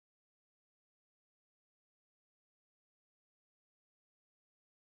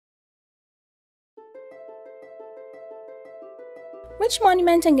Which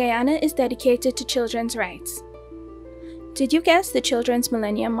monument in Guyana is dedicated to children's rights? Did you guess the Children's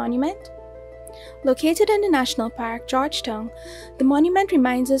Millennium Monument? Located in the National Park, Georgetown, the monument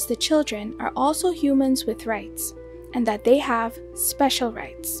reminds us that children are also humans with rights, and that they have special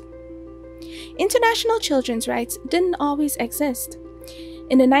rights. International children's rights didn't always exist.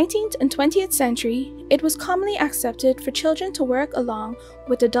 In the 19th and 20th century, it was commonly accepted for children to work along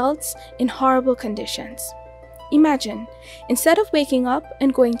with adults in horrible conditions. Imagine, instead of waking up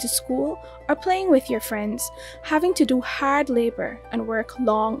and going to school or playing with your friends, having to do hard labor and work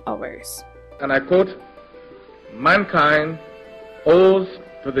long hours. And I quote, "Mankind owes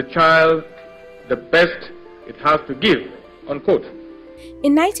to the child the best it has to give," unquote.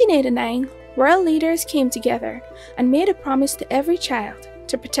 In 1989, world leaders came together and made a promise to every child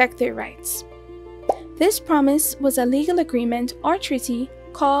to protect their rights. This promise was a legal agreement or treaty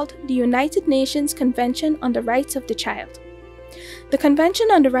called the United Nations Convention on the Rights of the Child. The Convention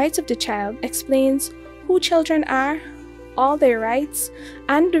on the Rights of the Child explains who children are, all their rights,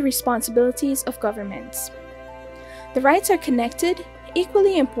 and the responsibilities of governments. The rights are connected,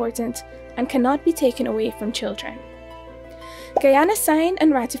 equally important, and cannot be taken away from children. Guyana signed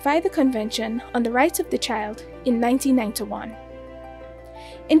and ratified the Convention on the Rights of the Child in 1991.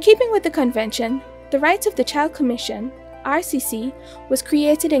 In keeping with the Convention, the Rights of the Child Commission, RCC, was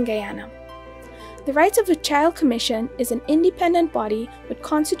created in Guyana. The Rights of the Child Commission is an independent body with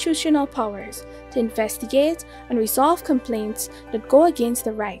constitutional powers to investigate and resolve complaints that go against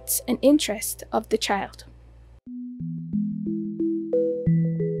the rights and interests of the child.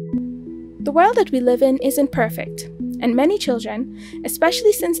 The world that we live in isn't perfect, and many children,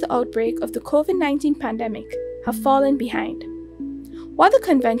 especially since the outbreak of the COVID-19 pandemic, have fallen behind. What the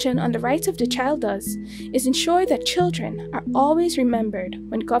Convention on the Rights of the Child does is ensure that children are always remembered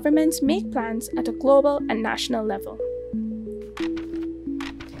when governments make plans at a global and national level.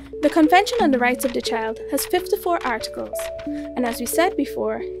 The Convention on the Rights of the Child has 54 articles, and as we said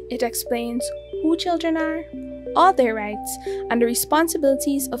before, it explains who children are, all their rights, and the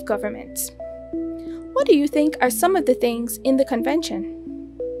responsibilities of governments. What do you think are some of the things in the Convention?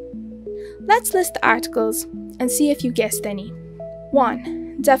 Let's list the articles and see if you guessed any.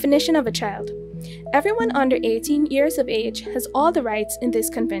 1. Definition of a child. Everyone under 18 years of age has all the rights in this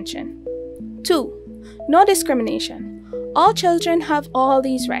convention. 2. No discrimination. All children have all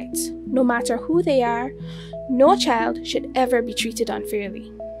these rights. No matter who they are, no child should ever be treated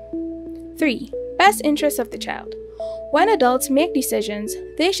unfairly. 3. Best interests of the child. When adults make decisions,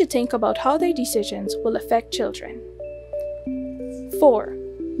 they should think about how their decisions will affect children. 4.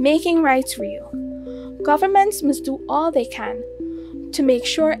 Making rights real. Governments must do all they can to make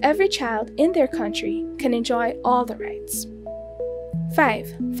sure every child in their country can enjoy all the rights.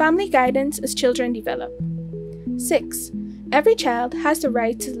 5. Family guidance as children develop. 6. Every child has the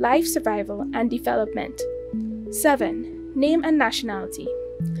right to life survival and development. 7. Name and nationality.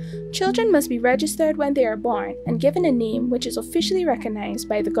 Children must be registered when they are born and given a name which is officially recognized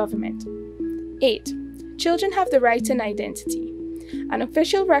by the government. 8. Children have the right to an identity, an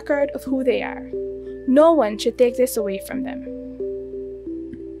official record of who they are. No one should take this away from them.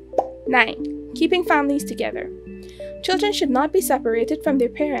 9. Keeping families together. Children should not be separated from their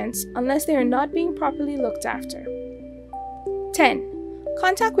parents unless they are not being properly looked after. 10.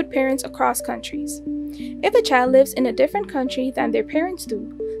 Contact with parents across countries. If a child lives in a different country than their parents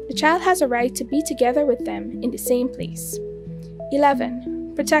do, the child has a right to be together with them in the same place.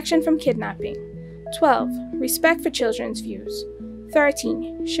 11. Protection from kidnapping. 12. Respect for children's views.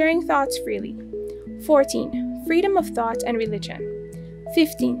 13. Sharing thoughts freely. 14. Freedom of thought and religion.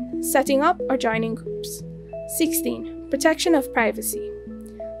 15. Setting up or joining groups. 16. Protection of privacy.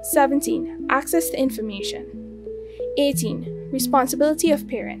 17. Access to information. 18. Responsibility of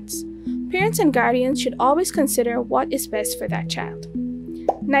parents. Parents and guardians should always consider what is best for that child.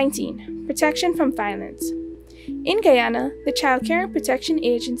 19. Protection from violence. In Guyana, the Child Care and Protection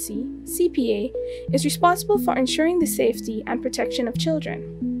Agency, CPA, is responsible for ensuring the safety and protection of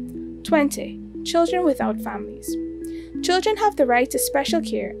children. 20. Children without families. Children have the right to special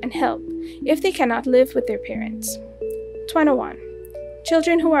care and help if they cannot live with their parents. 21.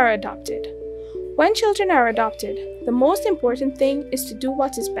 Children who are adopted. When children are adopted, the most important thing is to do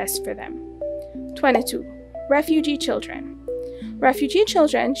what is best for them. 22. Refugee children. Refugee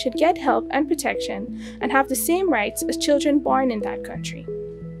children should get help and protection and have the same rights as children born in that country.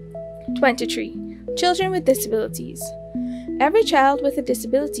 23. Children with disabilities. Every child with a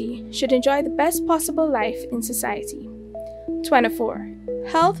disability should enjoy the best possible life in society. 24.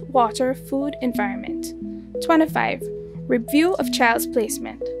 Health, water, food, environment. 25. Review of child's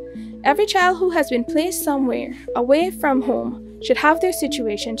placement. Every child who has been placed somewhere away from home should have their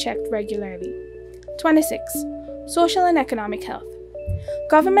situation checked regularly. 26. Social and economic health.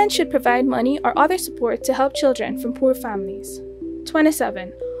 Government should provide money or other support to help children from poor families.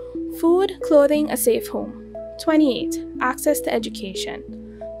 27. Food, clothing, a safe home. 28. Access to education.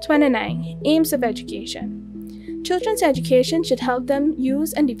 29. Aims of education. Children's education should help them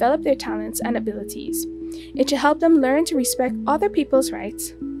use and develop their talents and abilities. It should help them learn to respect other people's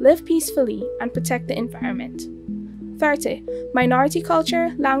rights, live peacefully, and protect the environment. 30. Minority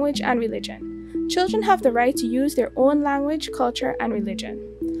culture, language, and religion. Children have the right to use their own language, culture, and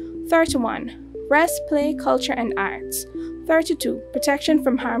religion. 31. Rest, play, culture, and arts. 32. Protection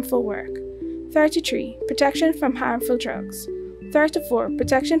from harmful work. 33. Protection from harmful drugs. 34.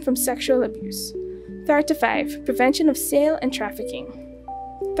 Protection from sexual abuse. 35. Prevention of sale and trafficking.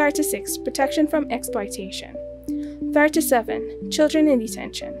 36. Protection from exploitation. 37. Children in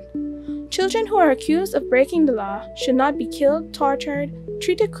detention. Children who are accused of breaking the law should not be killed, tortured,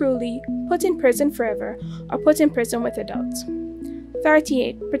 treated cruelly, put in prison forever, or put in prison with adults.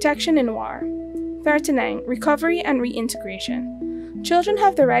 38. Protection in war. 39. Recovery and reintegration. Children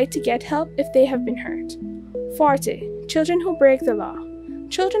have the right to get help if they have been hurt. 40. Children who break the law.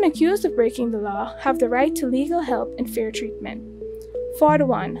 Children accused of breaking the law have the right to legal help and fair treatment.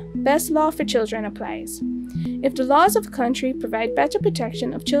 41. Best law for children applies. If the laws of a country provide better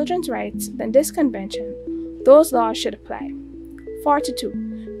protection of children's rights than this convention, those laws should apply.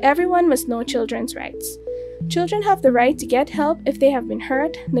 42. Everyone must know children's rights. Children have the right to get help if they have been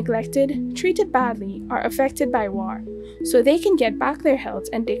hurt, neglected, treated badly, or affected by war, so they can get back their health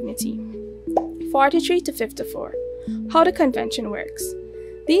and dignity. 43 to 54. How the convention works.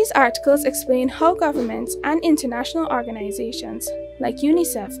 These articles explain how governments and international organizations like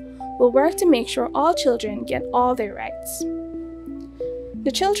UNICEF will work to make sure all children get all their rights.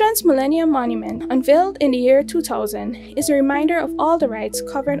 The Children's Millennium Monument, unveiled in the year 2000, is a reminder of all the rights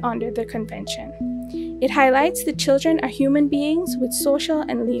covered under the convention. It highlights that children are human beings with social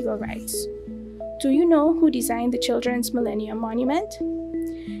and legal rights. Do you know who designed the Children's Millennium Monument?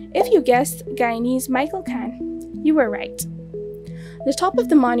 If you guessed Guyanese Michael Can, you were right. The top of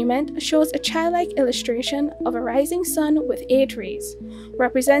the monument shows a childlike illustration of a rising sun with 8 rays,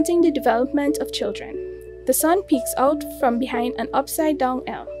 representing the development of children. The sun peeks out from behind an upside-down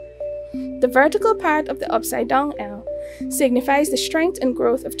L. The vertical part of the upside-down L signifies the strength and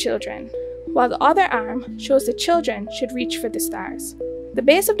growth of children, while the other arm shows that children should reach for the stars. The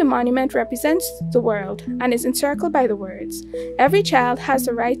base of the monument represents the world and is encircled by the words, "Every child has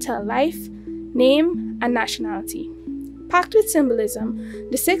the right to a life, name, and nationality." Packed with symbolism,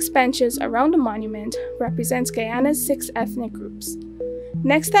 the 6 benches around the monument represents Guyana's 6 ethnic groups.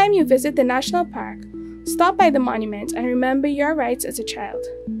 Next time you visit the national park, stop by the monument and remember your rights as a child,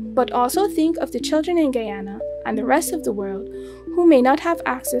 but also think of the children in Guyana and the rest of the world who may not have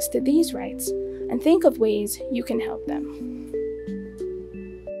access to these rights, and think of ways you can help them.